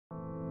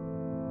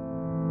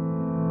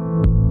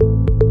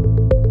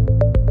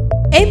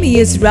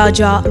M.E.S.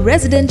 Raja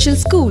Residential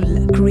School,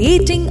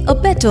 creating a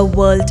better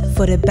world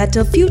for a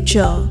better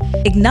future.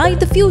 Ignite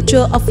the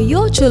future of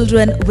your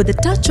children with a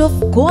touch of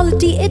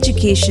quality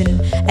education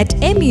at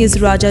M.E.S.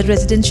 Raja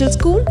Residential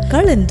School,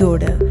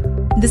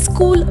 Kalandodu. The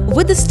school,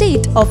 with the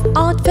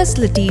state-of-art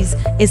facilities,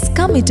 is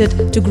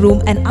committed to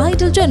groom an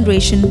ideal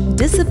generation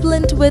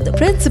disciplined with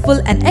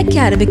principal and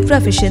academic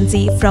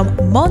proficiency from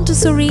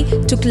Montessori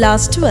to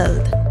class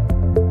 12th.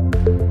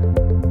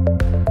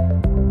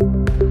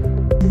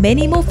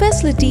 Many more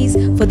facilities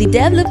for the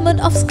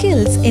development of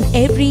skills in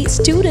every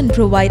student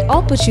provide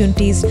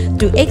opportunities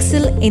to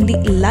excel in the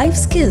life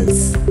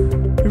skills.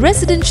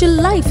 Residential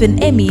life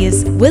in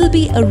M.E.S. will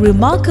be a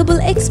remarkable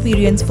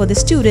experience for the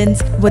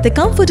students with a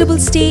comfortable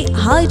stay,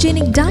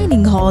 hygienic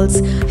dining halls,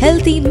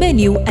 healthy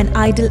menu and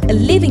ideal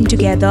living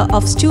together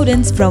of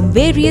students from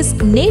various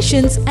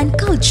nations and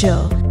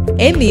culture.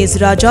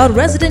 M.E.S. Raja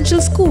Residential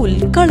School,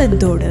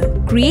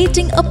 Kalandodu,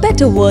 creating a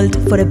better world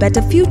for a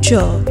better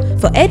future.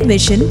 For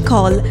admission,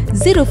 call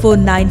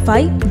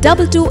 0495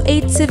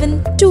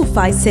 2287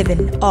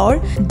 257 or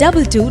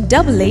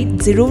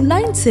 2288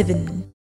 097.